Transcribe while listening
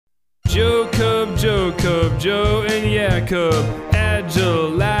Joe Cub, Joe and Jacob.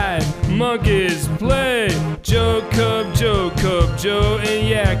 Agile, live, monkeys, play. Joe Cub, Joe and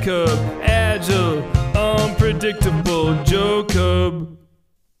Jacob. Agile, unpredictable, Joe Cub.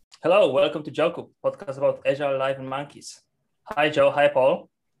 Hello, welcome to Joe Cub, podcast about Agile, live, and monkeys. Hi, Joe. Hi, Paul.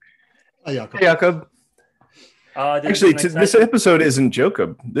 Hi, Jakob. Hey, Jakob. Actually, this episode isn't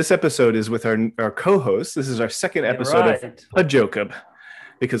Jocob. This episode is with our co-host. This is our second episode of a Jocob,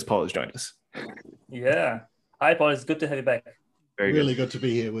 because Paul has joined us. Yeah. Hi, Paul. It's good to have you back. Really good to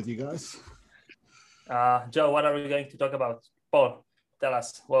be here with you guys. Joe, what are we going to talk about? Paul, tell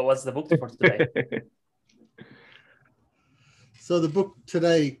us. Well, what's the book for today? So the book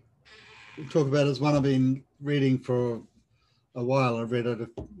today we'll talk about is one I've been reading for a while. I've read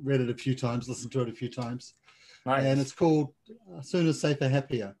it a few times, listened to it a few times. Nice. And it's called Sooner, Safer,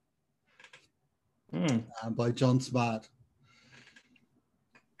 Happier by John Smart.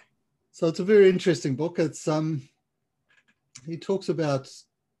 So it's a very interesting book. It's he talks about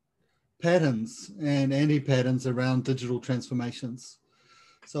patterns and anti-patterns around digital transformations.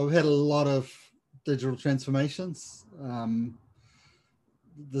 So we've had a lot of digital transformations.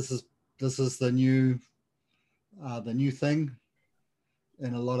 This is the new thing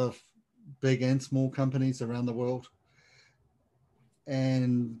in a lot of big and small companies around the world,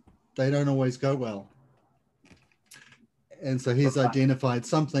 and they don't always go well. And so he's identified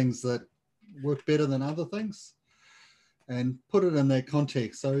some things that work better than other things and put it in that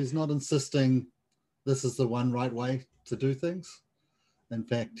context. So he's not insisting this is the one right way to do things. In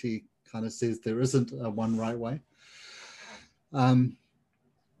fact, he kind of says there isn't a one right way. And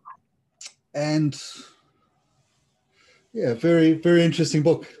yeah, very, very interesting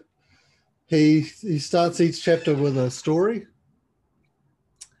book. He starts each chapter with a story.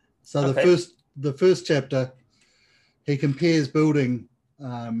 So the first chapter, he compares building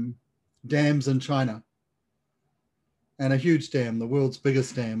dams in China, and a huge dam, the world's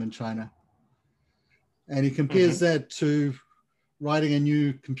biggest dam in China. And he compares that to writing a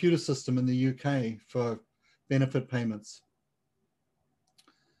new computer system in the UK for benefit payments.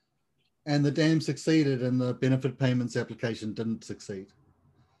 And the dam succeeded and the benefit payments application didn't succeed.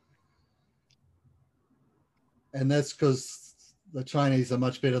 And that's because the Chinese are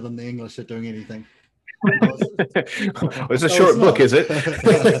much better than the English at doing anything. It's a short book, is it?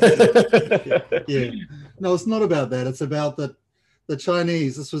 Yeah. No, it's not about that. It's about that the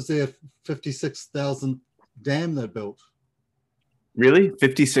Chinese, this was their 56,000 dam they built. Really?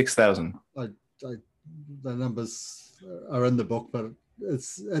 56,000? The numbers are in the book, but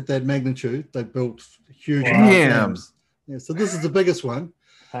it's at that magnitude. They built huge dams. Yeah, so this is the biggest one.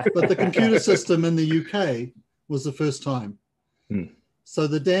 But the computer system in the UK was the first time. So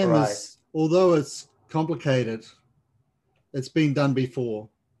the dam is, although it's complicated, it's been done before,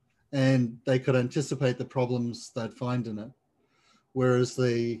 and they could anticipate the problems they'd find in it. Whereas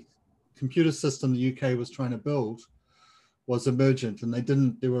the computer system the UK was trying to build was emergent, and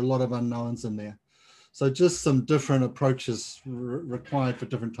there were a lot of unknowns in there. So just some different approaches required for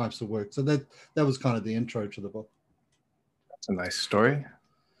different types of work. So that was kind of the intro to the book. That's a nice story.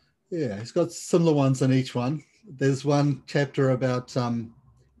 Yeah, it's got similar ones in each one. There's one chapter about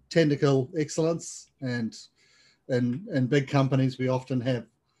technical excellence, and in big companies, we often have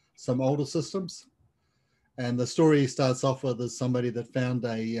some older systems. And the story starts off with is somebody that found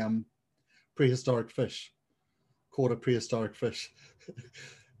a prehistoric fish, caught a prehistoric fish.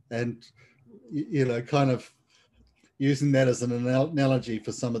 And, you know, kind of using that as an analogy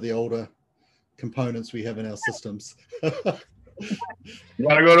for some of the older components we have in our systems. You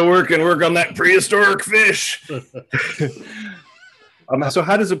gotta go to work and work on that prehistoric fish. So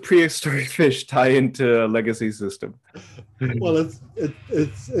how does a prehistoric fish tie into a legacy system? Well,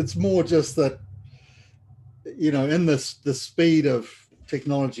 it's more just that, you know, in the speed of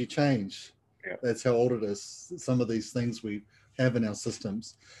technology change, that's how old it is. Some of these things we have in our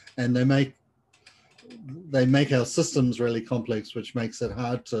systems, and they make our systems really complex, which makes it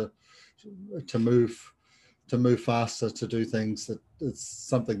hard to move faster, to do things. That it's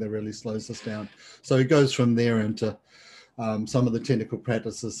something that really slows us down. So it goes from there into some of the technical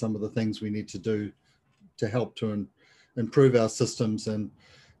practices, some of the things we need to do to help to improve our systems and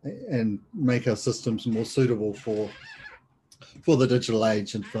make our systems more suitable for the digital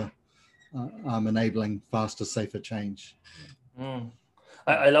age and for enabling faster, safer change.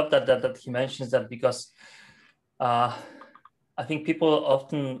 I love that he mentions that, because I think people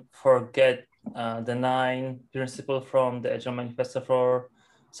often forget the 9 principles from the Agile Manifesto for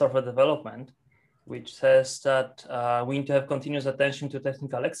Software Development, which says that we need to have continuous attention to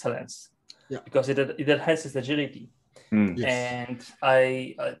technical excellence, because it enhances agility. Yes. And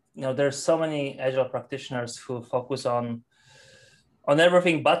I there's so many agile practitioners who focus on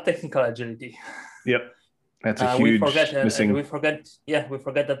everything but technical agility. Yep, that's a huge missing. And we forget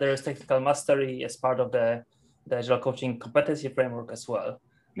that there is technical mastery as part of the agile coaching competency framework as well.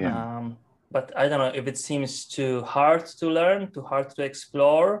 Yeah. But I don't know if it seems too hard to learn, too hard to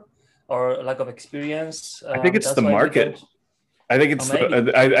explore, or lack of experience. I think it's the market. I think it's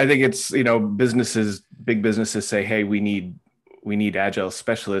I think it's big businesses say, hey, we need agile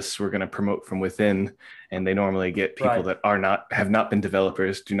specialists. We're going to promote from within, and they normally get people that have not been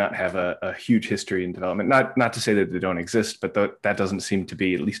developers, do not have a huge history in development. Not to say that they don't exist, but that doesn't seem to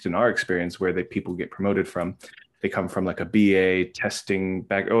be, at least in our experience, where people get promoted from. They come from like a BA testing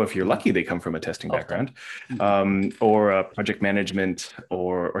if you're lucky, they come from a testing background, or a project management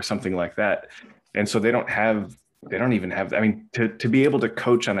or something like that. And so they don't even have, I mean, to be able to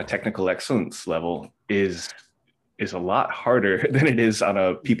coach on a technical excellence level is a lot harder than it is on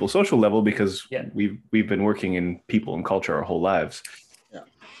a people social level, because we've been working in people and culture our whole lives.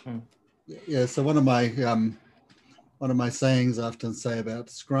 Yeah. So one of my sayings I often say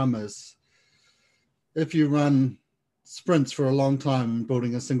about Scrum is, if you run sprints for a long time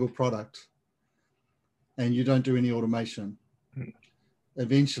building a single product and you don't do any automation,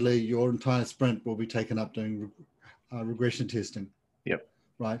 eventually your entire sprint will be taken up doing regression testing. Yep.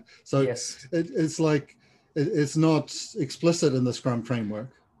 Right. So it's like, it's not explicit in the Scrum framework,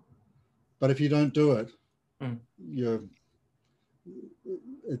 but if you don't do it,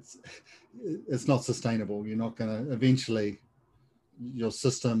 it's not sustainable. You're not going to, eventually your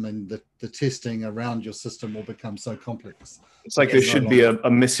system and the testing around your system will become so complex. It's like there should be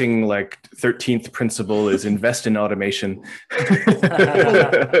a missing 13th principle is invest in automation.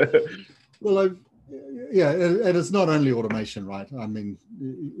 Well, and it's not only automation, right? I mean,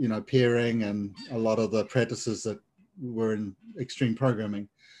 pairing and a lot of the practices that were in extreme programming,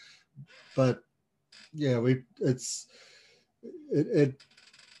 but it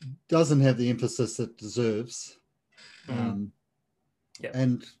doesn't have the emphasis it deserves.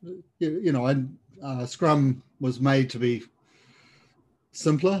 And Scrum was made to be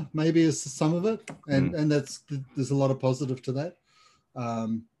simpler, maybe, is some of it, and there's a lot of positive to that,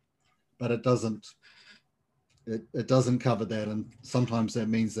 but it doesn't cover that, and sometimes that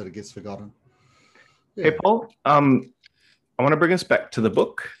means that it gets forgotten. Hey, Paul, I want to bring us back to the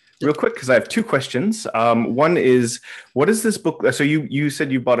book real quick, because I have two questions. One is, what is this book? So you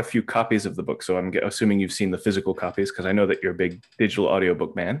said you bought a few copies of the book, so I'm assuming you've seen the physical copies, because I know that you're a big digital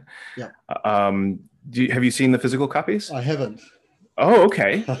audiobook man. Yeah. Have you seen the physical copies? I haven't. Oh,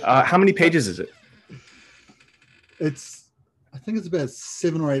 okay. How many pages is it? I think it's about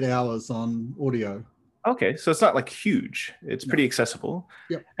 7 or 8 hours on audio. Okay, so it's not huge. It's pretty accessible.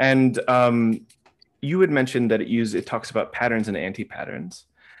 Yeah. And you had mentioned that it talks about patterns and anti-patterns.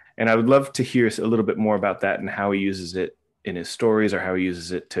 And I would love to hear a little bit more about that and how he uses it in his stories, or how he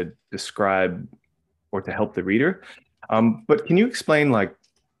uses it to describe or to help the reader. But can you explain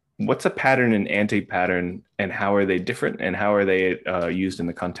what's a pattern and anti-pattern, and how are they different, and how are they used in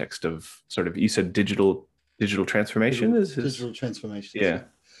the context of sort of, you said digital transformation? Digital transformation. Yeah.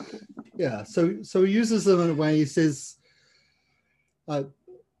 Yeah. So he uses them in a way, he says, an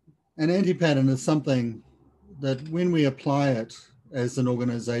anti-pattern is something that when we apply it as an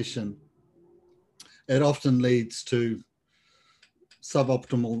organization, it often leads to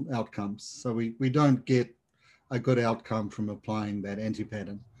suboptimal outcomes. So we don't get a good outcome from applying that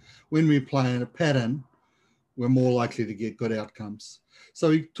anti-pattern. When we apply a pattern, we're more likely to get good outcomes.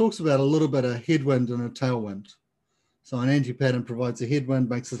 So he talks about a little bit of headwind and a tailwind. So an anti-pattern provides a headwind,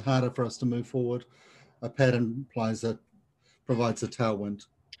 makes it harder for us to move forward. A pattern provides a tailwind.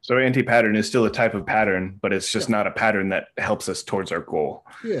 So anti-pattern is still a type of pattern, but it's just not a pattern that helps us towards our goal.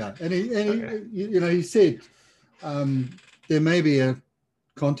 Yeah, and he said there may be a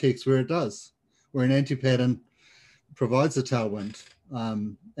context where it does, where an anti-pattern provides a tailwind.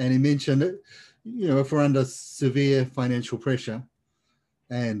 And he mentioned it, if we're under severe financial pressure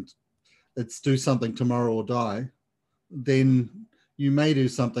and it's do something tomorrow or die, then you may do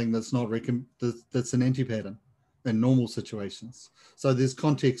something that's not that's an anti-pattern in normal situations. So there's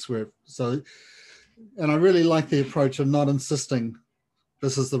contexts and I really like the approach of not insisting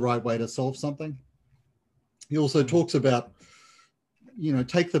this is the right way to solve something. He also talks about,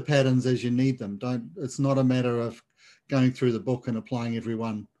 take the patterns as you need them. It's not a matter of going through the book and applying every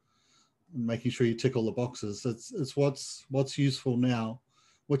one and making sure you tick all the boxes. It's what's useful now.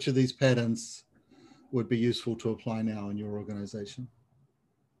 Which of these patterns would be useful to apply now in your organization?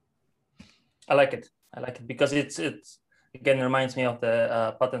 I like it because it's again reminds me of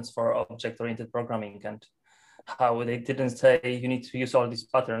the patterns for object-oriented programming, and how they didn't say you need to use all these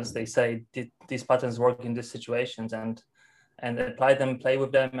patterns. They say these patterns work in these situations, and apply them, play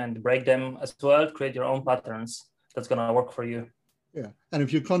with them, and break them as well. Create your own patterns that's going to work for you. Yeah, and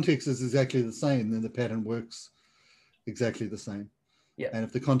if your context is exactly the same, then the pattern works exactly the same. Yeah. And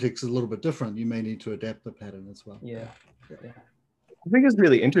if the context is a little bit different, you may need to adapt the pattern as well. Yeah. I think it's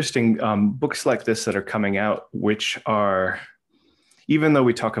really interesting, books like this that are coming out, which are, even though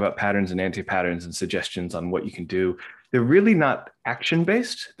we talk about patterns and anti-patterns and suggestions on what you can do, they're really not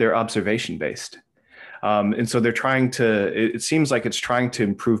action-based, they're observation-based. And so they're trying to, it seems like it's trying to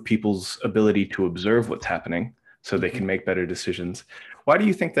improve people's ability to observe what's happening so they can make better decisions. Why do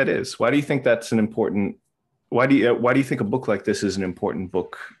you think that is? Why do you think that's an important, why do you think a book like this is an important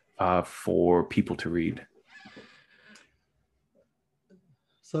book for people to read?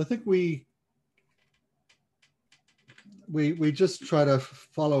 So I think we just try to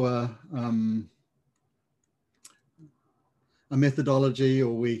follow a methodology,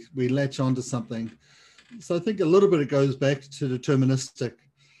 or we latch onto something. So I think a little bit it goes back to deterministic.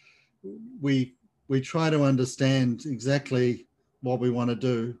 We try to understand exactly what we want to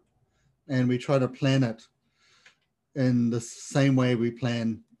do, and we try to plan it in the same way we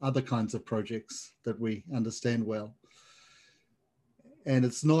plan other kinds of projects that we understand well. And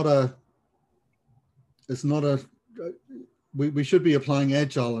we should be applying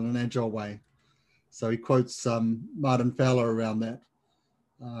Agile in an Agile way. So he quotes Martin Fowler around that.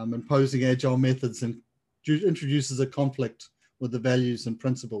 Imposing Agile methods and introduces a conflict with the values and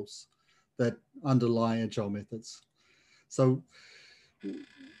principles that underlie Agile methods. So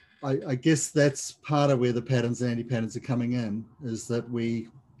I guess that's part of where the patterns and anti-patterns are coming in, is that we've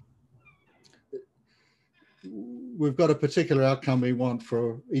got a particular outcome we want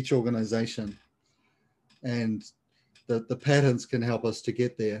for each organization, and the patterns can help us to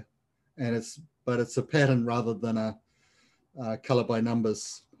get there. And it's a pattern rather than a color by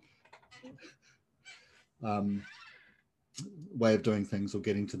numbers way of doing things or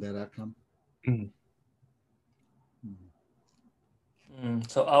getting to that outcome.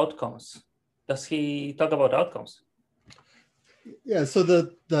 So outcomes. Does he talk about outcomes? Yeah, so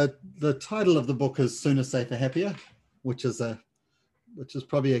the title of the book is Sooner, Safer, Happier, which is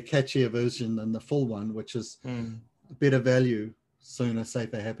probably a catchier version than the full one, which is better value, sooner,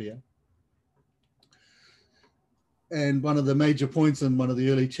 safer, happier. And one of the major points in one of the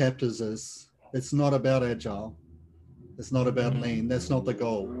early chapters is it's not about Agile. It's not about Lean. That's not the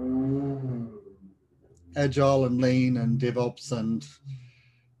goal. Agile and Lean and DevOps and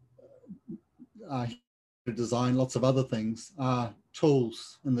design, lots of other things are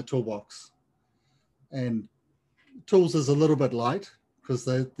tools in the toolbox. And tools is a little bit light because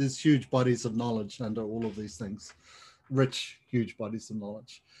there's huge bodies of knowledge under all of these things, rich, huge bodies of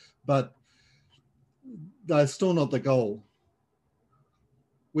knowledge. But they're still not the goal.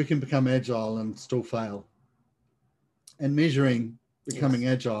 We can become Agile and still fail. And measuring becoming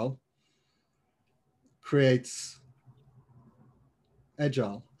Agile creates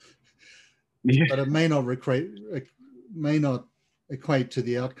Agile. Yeah. But it may not equate to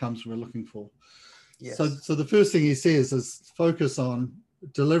the outcomes we're looking for. Yes. So the first thing he says is focus on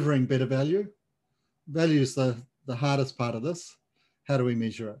delivering better value. Value is the hardest part of this. How do we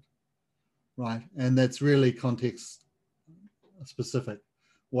measure it? Right. And that's really context specific.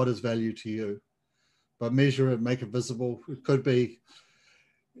 What is value to you? But measure it, make it visible. It could be,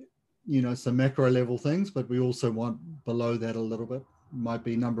 some macro level things, but we also want below that a little bit. It might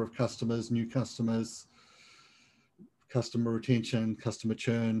be number of customers, new customers, customer retention, customer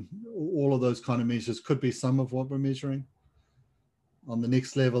churn, all of those kind of measures could be some of what we're measuring. On the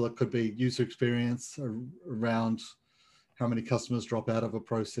next level, it could be user experience around how many customers drop out of a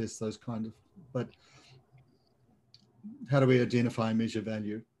process, those kind of, but how do we identify and measure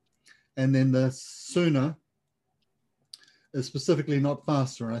value? And then the sooner is specifically not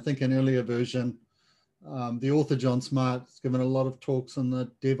faster. And I think an earlier version, the author John Smart has given a lot of talks on the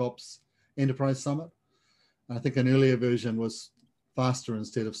DevOps Enterprise Summit. I think an earlier version was faster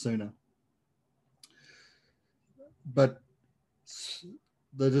instead of sooner. But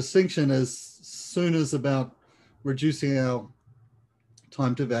the distinction is sooner is about reducing our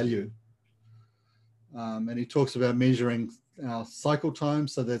time to value. And he talks about measuring our cycle time.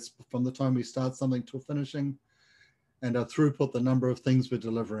 So that's from the time we start something to finishing, and our throughput, the number of things we're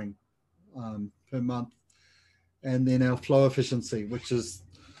delivering per month. And then our flow efficiency, which is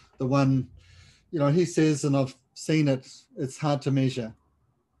the one, he says, and I've seen it, it's hard to measure.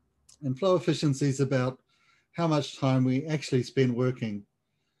 And flow efficiency is about how much time we actually spend working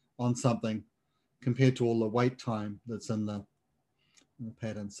on something compared to all the wait time that's in the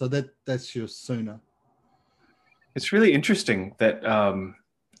pattern. So that's your sooner. It's really interesting that,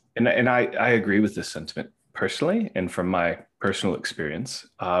 and I agree with this sentiment personally and from my personal experience.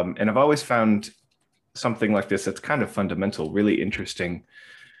 And I've always found something like this that's kind of fundamental, really interesting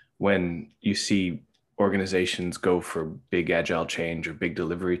when you see organizations go for big agile change or big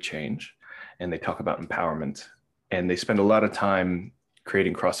delivery change, and they talk about empowerment, and they spend a lot of time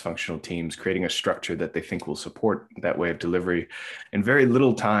creating cross-functional teams, creating a structure that they think will support that way of delivery, and very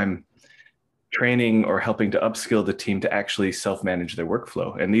little time training or helping to upskill the team to actually self-manage their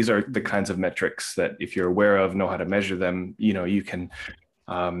workflow. And these are the kinds of metrics that, if you're aware of, know how to measure them, you can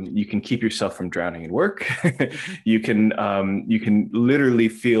keep yourself from drowning in work. you can literally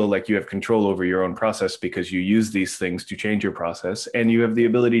feel like you have control over your own process because you use these things to change your process, and you have the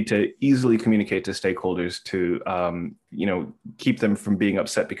ability to easily communicate to stakeholders to keep them from being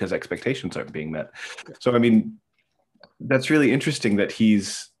upset because expectations aren't being met. So I mean, that's really interesting that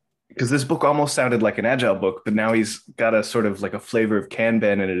because this book almost sounded like an agile book, but now he's got a sort of like a flavor of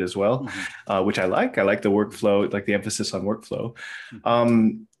Kanban in it as well, which I like. I like the workflow, like the emphasis on workflow.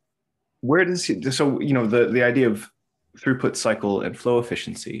 Where does he, so, the idea of throughput cycle and flow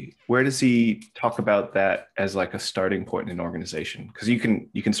efficiency, where does he talk about that as like a starting point in an organization? Because you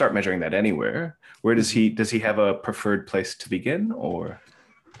can start measuring that anywhere. Where does he have a preferred place to begin, or?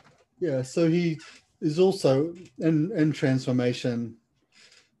 Yeah, so he is also in transformation,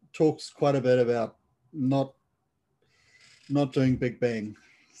 talks quite a bit about not doing big bang,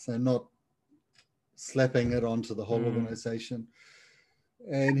 so not slapping it onto the whole organization.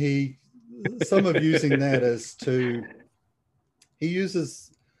 And some of using that as he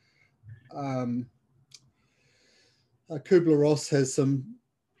uses Kubler-Ross has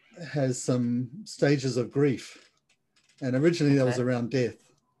some stages of grief, and originally that was around death,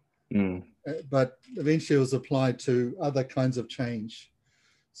 but eventually it was applied to other kinds of change.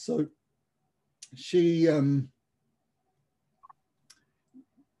 So she,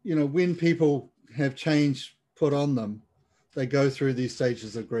 when people have change put on them, they go through these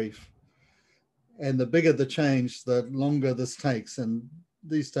stages of grief. And the bigger the change, the longer this takes. And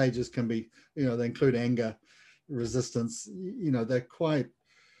these stages can be, they include anger, resistance, they're quite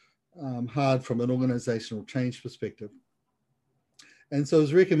hard from an organizational change perspective. And so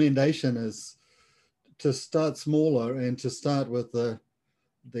his recommendation is to start smaller and to start with the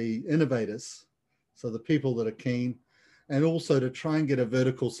innovators, so the people that are keen, and also to try and get a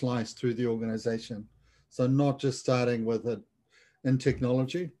vertical slice through the organization. So not just starting with it in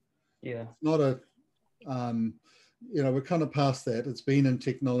technology. Yeah. Not we're kind of past that. It's been in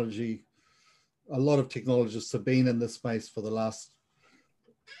technology. A lot of technologists have been in this space for the last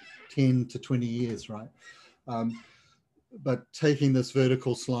 10 to 20 years, right? But taking this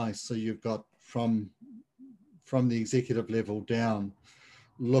vertical slice, so you've got from the executive level down,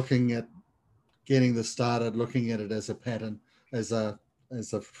 looking at getting this started, looking at it as a pattern, as a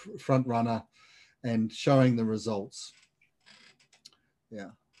front runner, and showing the results. Yeah,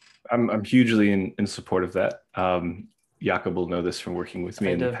 I'm hugely in support of that. Jakob will know this from working with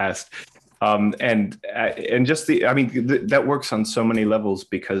me in the past. And just that works on so many levels,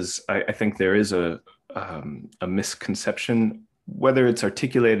 because I think there is a misconception, whether it's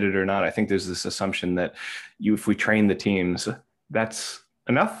articulated or not. I think there's this assumption that if we train the teams, that's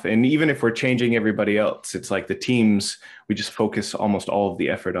enough. And even if we're changing everybody else, it's like the teams, we just focus almost all of the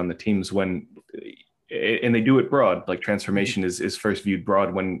effort on the teams and they do it broad. Like transformation is first viewed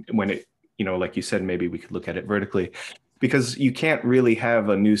broad when it, like you said, maybe we could look at it vertically, because you can't really have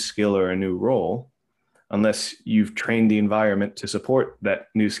a new skill or a new role unless you've trained the environment to support that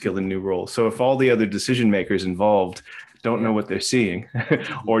new skill and new role. So if all the other decision makers involved don't know what they're seeing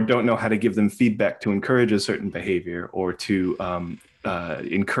or don't know how to give them feedback to encourage a certain behavior or to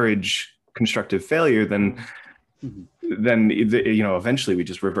encourage constructive failure, then eventually we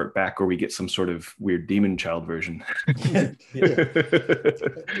just revert back, or we get some sort of weird demon child version. And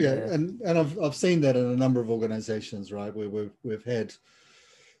I've seen that in a number of organizations, right, where we've had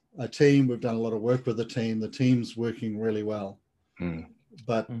a team, we've done a lot of work with the team's working really well,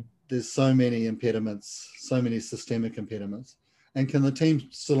 but there's so many impediments, so many systemic impediments. And can the team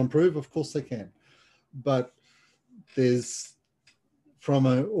still improve? Of course they can, but there's, from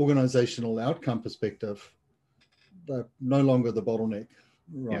an organizational outcome perspective, they're no longer the bottleneck,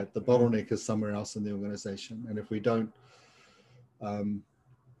 right? Yeah. The bottleneck is somewhere else in the organization. And if we don't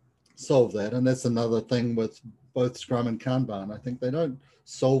solve that, and that's another thing with both Scrum and Kanban, I think they don't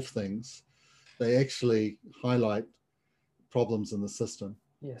solve things. They actually highlight problems in the system.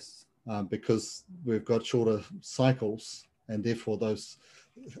 Yes. Because we've got shorter cycles, and therefore those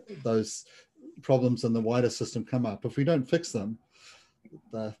problems in the wider system come up. If we don't fix them,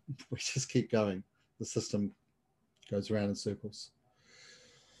 we just keep going. The system goes around in circles.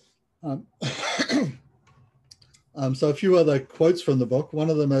 So a few other quotes from the book.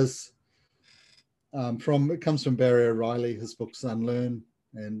 One of them is it comes from Barry O'Reilly, his books Unlearn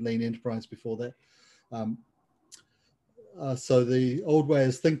and Lean Enterprise before that. So the old way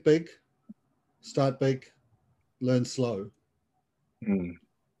is think big, start big, learn slow. Mm.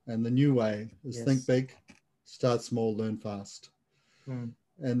 And the new way is think big, start small, learn fast.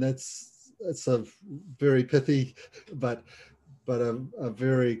 And that's a very pithy, but a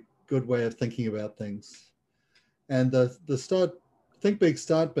very good way of thinking about things. And the think big,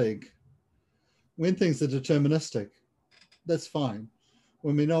 start big. When things are deterministic, that's fine.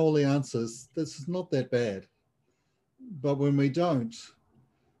 When we know all the answers, this is not that bad. But when we don't,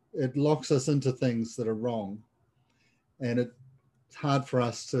 it locks us into things that are wrong. And it's hard for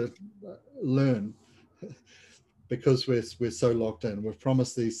us to learn because we're so locked in. We've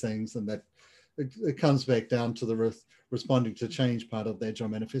promised these things, and that it comes back down to the responding to change part of the Agile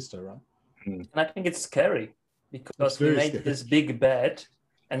Manifesto, right? And I think it's scary because we made this big bet,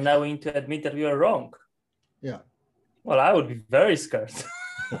 and now we need to admit that we are wrong. Yeah. Well, I would be very scared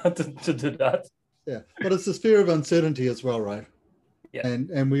to do that. Yeah, but it's this fear of uncertainty as well, right? Yeah.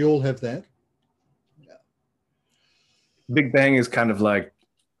 And we all have that. Yeah. Big bang is kind of like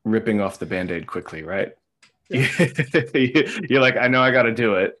ripping off the Band-Aid quickly, right? Yeah. You're like, I know I got to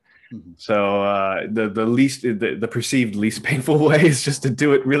do it. Mm-hmm. So the perceived least painful way is just to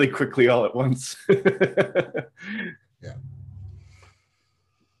do it really quickly all at once. Yeah.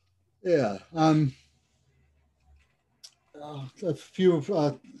 Yeah. A few of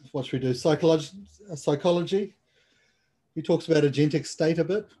what should we do? Psychology. He talks about agentic state a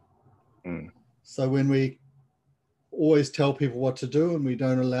bit. So when we always tell people what to do and we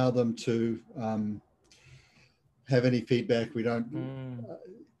don't allow them to have any feedback, we're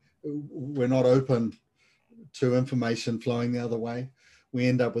not open to information flowing the other way, we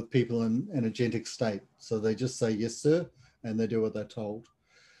end up with people in an agentic state. So they just say, yes, sir, and they do what they're told.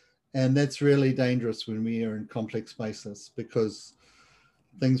 And that's really dangerous when we are in complex spaces because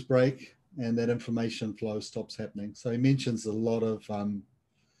things break and that information flow stops happening. So he mentions a lot of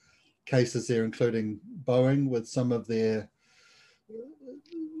cases there, including Boeing with some of their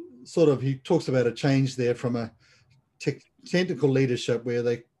he talks about a change there from a technical leadership where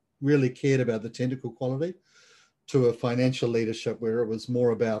they really cared about the technical quality to a financial leadership where it was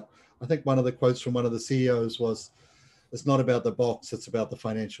more about, I think one of the quotes from one of the CEOs was, it's not about the box, it's about the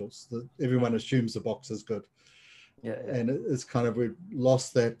financials. Everyone assumes the box is good. Yeah. And it's kind of, we've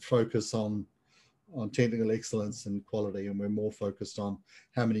lost that focus on technical excellence and quality, and we're more focused on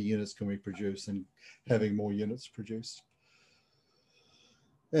how many units can we produce and having more units produced.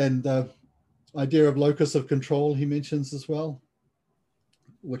 And idea of locus of control he mentions as well,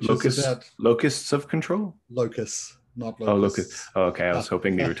 which is about locusts of control. Locus, not locus. Oh, locus. Oh, okay. I was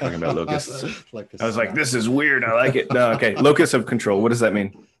hoping you were talking about locusts. I was like, this is weird. I like it. No, okay. Locus of control. What does that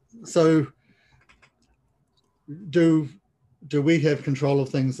mean? So, do we have control of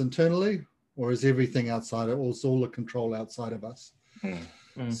things internally, or is everything outside of, or is all the control outside of us?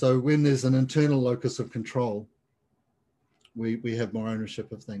 So when there's an internal locus of control, we have more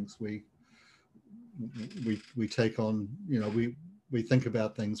ownership of things. We take on, we think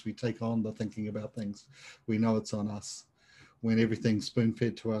about things, we take on the thinking about things. We know it's on us. When everything's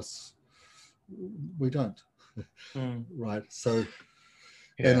spoon-fed to us, we don't. Right. So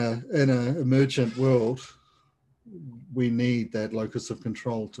in a emergent world, we need that locus of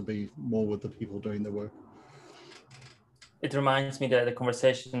control to be more with the people doing the work. It reminds me that the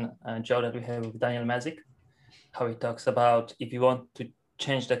conversation, Joe, that we have with Daniel Mazik, how he talks about if you want to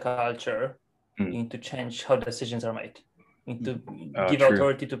change the culture, you need to change how decisions are made. You need to give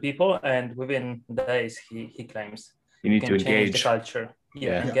authority to people, and within days, he claims you need to engage change the culture.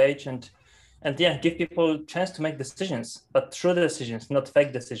 Engage and give people a chance to make decisions, but true decisions, not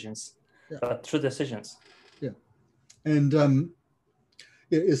fake decisions, but true decisions. Yeah, and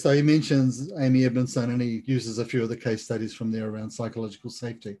so he mentions Amy Edmondson, and he uses a few of the case studies from there around psychological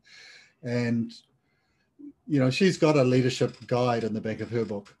safety, and she's got a leadership guide in the back of her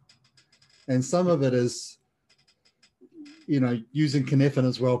book, and some of it is using Cynefin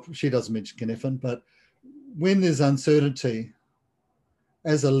as well. She doesn't mention Cynefin, but when there's uncertainty,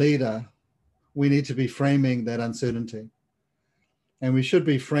 as a leader, we need to be framing that uncertainty. And we should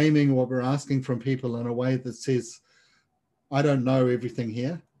be framing what we're asking from people in a way that says, I don't know everything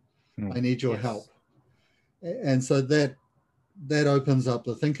here. I need your help. And so that opens up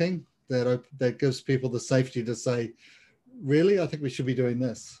the thinking, that gives people the safety to say, really, I think we should be doing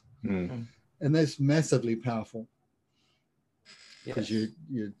this. And that's massively powerful. Because you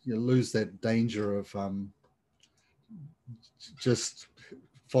lose that danger of just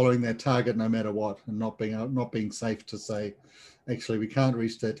following their target no matter what, and not being safe to say, actually, we can't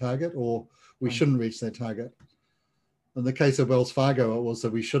reach their target, or we shouldn't reach their target. In the case of Wells Fargo, it was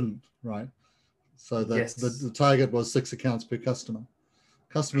that we shouldn't, right? So that the target was 6 accounts per customer.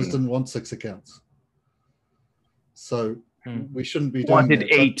 Customers didn't want 6 accounts. So we shouldn't be doing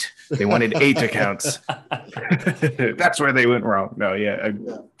that. 8. They wanted 8 accounts. That's where they went wrong. No,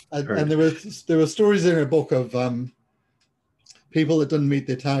 And there were stories in a book of people that didn't meet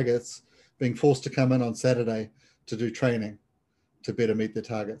their targets being forced to come in on Saturday to do training to better meet their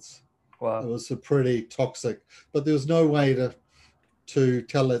targets. Wow. It was a pretty toxic, but there was no way to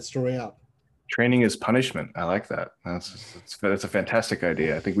tell that story out. Training is punishment. I like that. That's a fantastic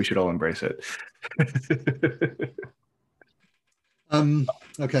idea. I think we should all embrace it.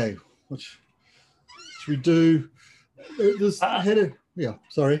 Okay, what should we do?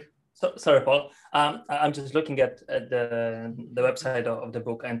 Sorry. Sorry, Paul. I'm just looking at the website of the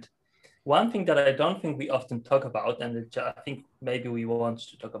book, and one thing that I don't think we often talk about, and I think maybe we want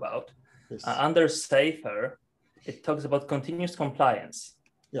to talk about, under SAFER, it talks about continuous compliance.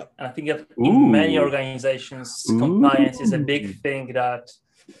 Yeah. And I think that in many organizations, compliance is a big thing that,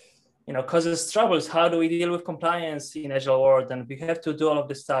 causes troubles. How do we deal with compliance in Agile world? And we have to do all of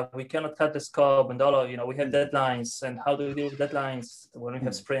this stuff. We cannot cut the scope, and we have deadlines. And how do we deal with deadlines when we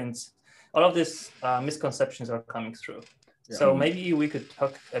have sprints? All of these misconceptions are coming through. Yeah. So maybe we could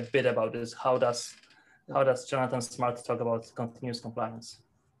talk a bit about this. How does Jonathan Smart talk about continuous compliance?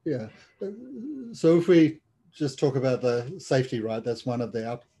 Yeah. So if we just talk about the safety, right? That's one of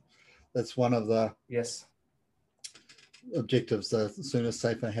the yes objectives. The sooner,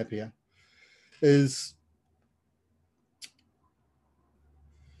 safer, happier. Is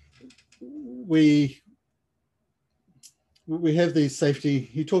we have these safety.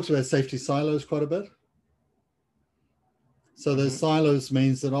 He talks about safety silos quite a bit. So those silos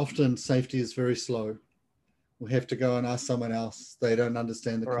means that often safety is very slow. We have to go and ask someone else. They don't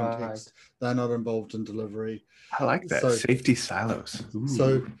understand the context. They're not involved in delivery. I like that. Safety silos. Ooh,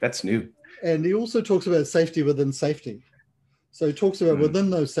 so that's new. And he also talks about safety within safety. So he talks about within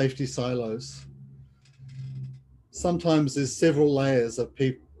those safety silos, sometimes there's several layers of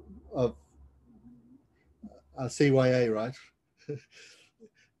CYA, right?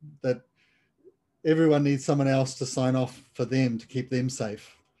 That everyone needs someone else to sign off for them to keep them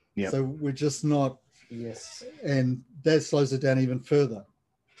safe. Yeah. So we're just not. Yes. And that slows it down even further.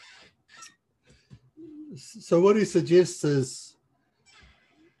 So what he suggests is,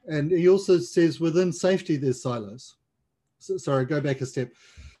 and he also says within safety there's silos. So, sorry, go back a step.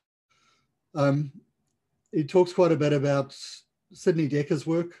 He talks quite a bit about Sidney Decker's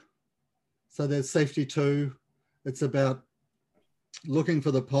work. So there's safety 2. It's about looking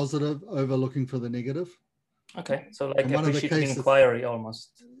for the positive over looking for the negative. Okay, so like appreciating inquiry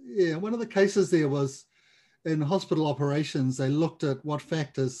almost. Yeah, one of the cases there was in hospital operations, they looked at what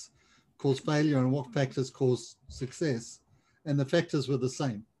factors cause failure and what factors cause success, and the factors were the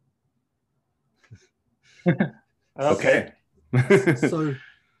same. Okay. So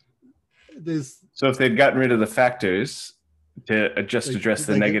if they'd gotten rid of the factors to address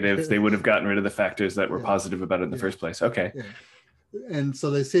the negatives, they would have gotten rid of the factors that were positive about it in the first place. Okay. Yeah. And so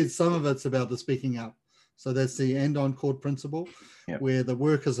they said some of it's about the speaking up. So that's the Andon Court principle, where the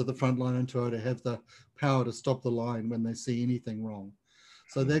workers at the front line in Toyota have the power to stop the line when they see anything wrong.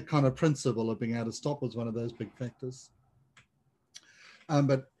 So that kind of principle of being able to stop was one of those big factors.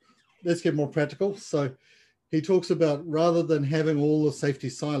 But let's get more practical. So he talks about, rather than having all the safety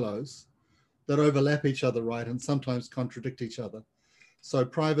silos that overlap each other, right, and sometimes contradict each other. So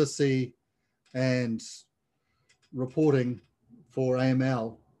privacy and reporting for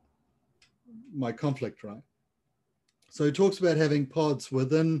AML might conflict, right? So he talks about having pods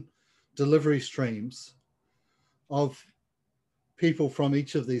within delivery streams of people from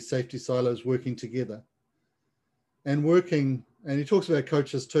each of these safety silos working together and he talks about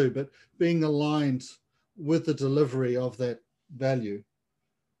coaches too, but being aligned with the delivery of that value.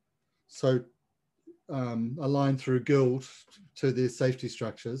 So aligned through Guild to their safety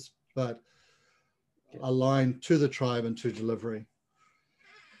structures, but aligned to the tribe and to delivery.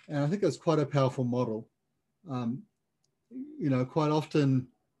 And I think it's quite a powerful model. Quite often,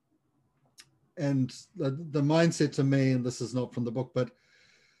 and the mindset to me, and this is not from the book, but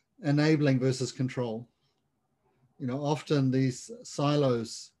enabling versus control. Often these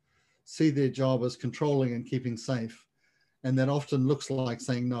silos see their job as controlling and keeping safe. And that often looks like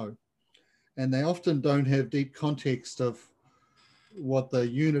saying no. And they often don't have deep context of what the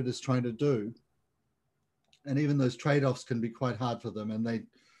unit is trying to do. And even those trade-offs can be quite hard for them, and they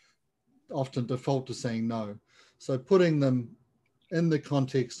often default to saying no. So putting them in the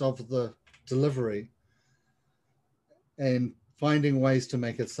context of the delivery and finding ways to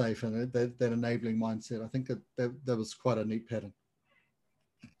make it safe, and that enabling mindset, I think that was quite a neat pattern.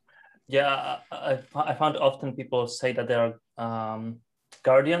 Yeah, I found often people say that they're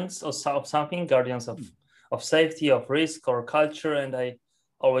guardians of something, guardians of safety, of risk, or culture, and I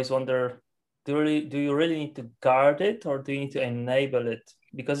always wonder, do you really need to guard it, or do you need to enable it?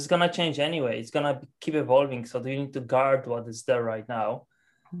 Because it's gonna change anyway. It's gonna keep evolving. So do you need to guard what is there right now,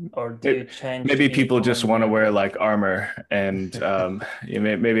 or do you change? Maybe people just want to wear like armor, and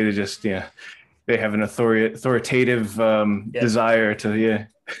maybe they just they have an authoritative desire to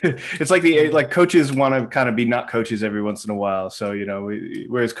It's like coaches want to kind of be not coaches every once in a while. So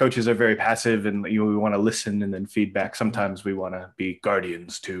whereas coaches are very passive and we want to listen and then feedback. Sometimes we want to be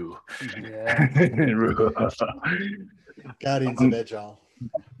guardians too. Yeah. Guardians of Agile.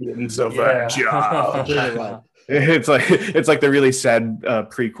 Guardians of Agile. It's like the really sad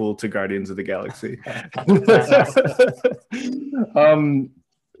prequel to Guardians of the Galaxy.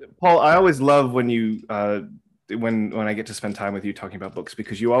 Paul, I always love when you when I get to spend time with you talking about books,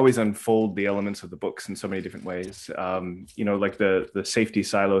 because you always unfold the elements of the books in so many different ways. Like the safety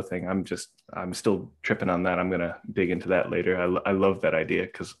silo thing. I'm still tripping on that. I'm gonna dig into that later. I love that idea,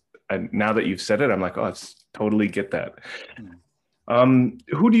 because now that you've said it, I'm like, oh, I totally get that. So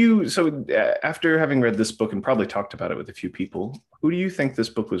after having read this book and probably talked about it with a few people, who do you think this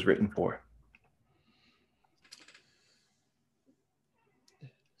book was written for?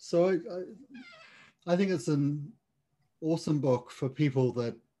 So I think it's an awesome book for people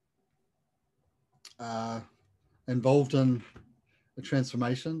that are involved in a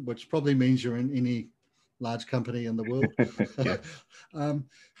transformation, which probably means you're in any large company in the world.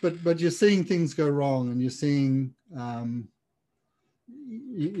 But you're seeing things go wrong, and you're seeing,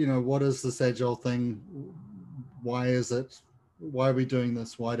 what is this Agile thing? Why is it? Why are we doing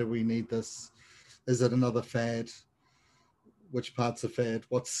this? Why do we need this? Is it another fad? Which part's a fad?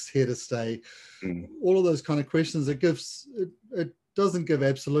 What's here to stay? All of those kind of questions. It doesn't give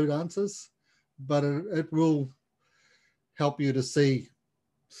absolute answers, but it will help you to see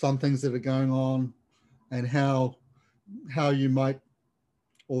some things that are going on, and how you might,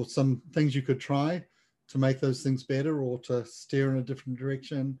 or some things you could try to make those things better, or to steer in a different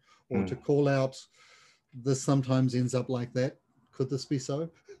direction, or to call out, this sometimes ends up like that. Could this be so?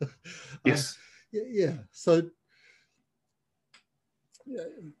 Yes. So,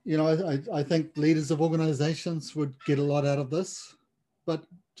 I think leaders of organizations would get a lot out of this, but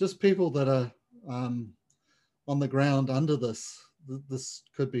just people that are on the ground under this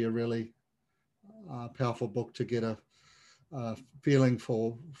could be a really powerful book to get a feeling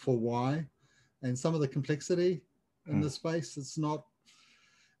for why, and some of the complexity in this space. It's not,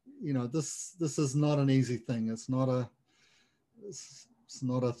 this is not an easy thing. It's not a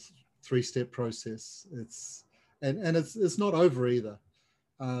 3-step process. It's not over either.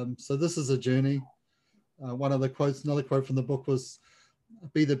 So this is a journey. Another quote from the book was,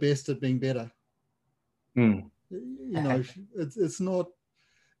 "Be the best at being better." It's not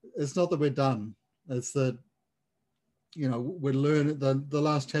that we're done. It's that, we're learning. The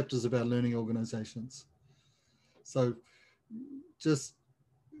last chapter is about learning organizations. So just,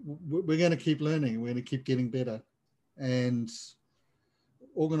 we're going to keep learning. We're going to keep getting better. And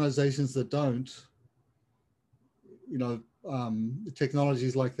organizations that don't,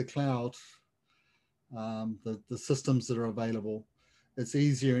 technologies like the cloud, the systems that are available, it's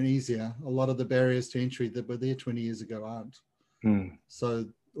easier and easier. A lot of the barriers to entry that were there 20 years ago aren't. So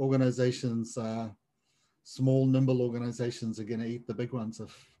organizations, small, nimble organizations, are going to eat the big ones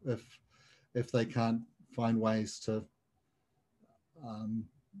if they can't find ways to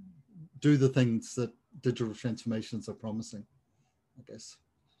do the things that digital transformations are promising, I guess.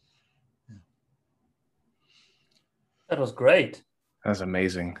 That was great. That's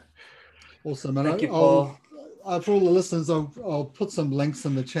amazing. Awesome. And Thank you, Paul. For all the listeners, I'll put some links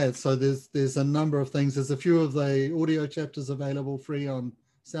in the chat. So there's a number of things. There's a few of the audio chapters available free on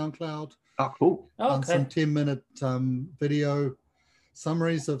SoundCloud. Oh, cool. Okay. Some 10-minute video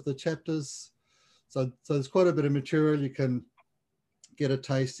summaries of the chapters. So there's quite a bit of material. You can get a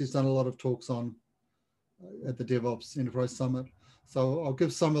taste. He's done a lot of talks on at the DevOps Enterprise Summit. So I'll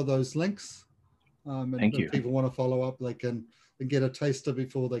give some of those links. And Thank you. if people want to follow up, they can get a taster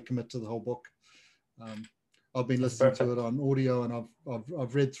before they commit to the whole book. I've been listening to it on audio, and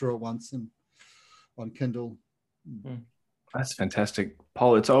I've read through it once on Kindle. That's fantastic.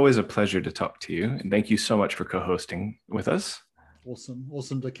 Paul, it's always a pleasure to talk to you, and thank you so much for co-hosting with us.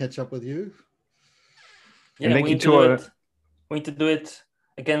 Awesome to catch up with you. Yeah, we need to do it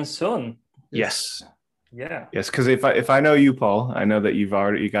again soon. Yes. Yeah. Yes, because if I know you, Paul, I know that you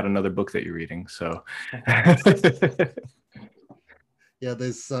got another book that you're reading. So yeah,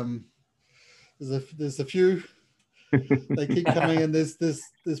 there's a few. They keep coming, and there's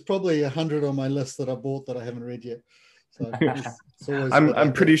probably 100 on my list that I bought that I haven't read yet. So it's always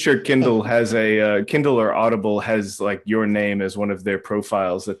I'm pretty sure Kindle has a Kindle or Audible has like your name as one of their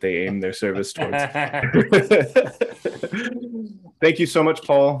profiles that they aim their service towards. Thank you so much,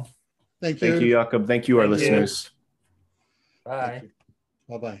 Paul. Thank you. Thank you, Jakob. Thank you, our listeners. Bye.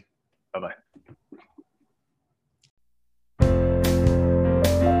 Bye-bye. Bye-bye.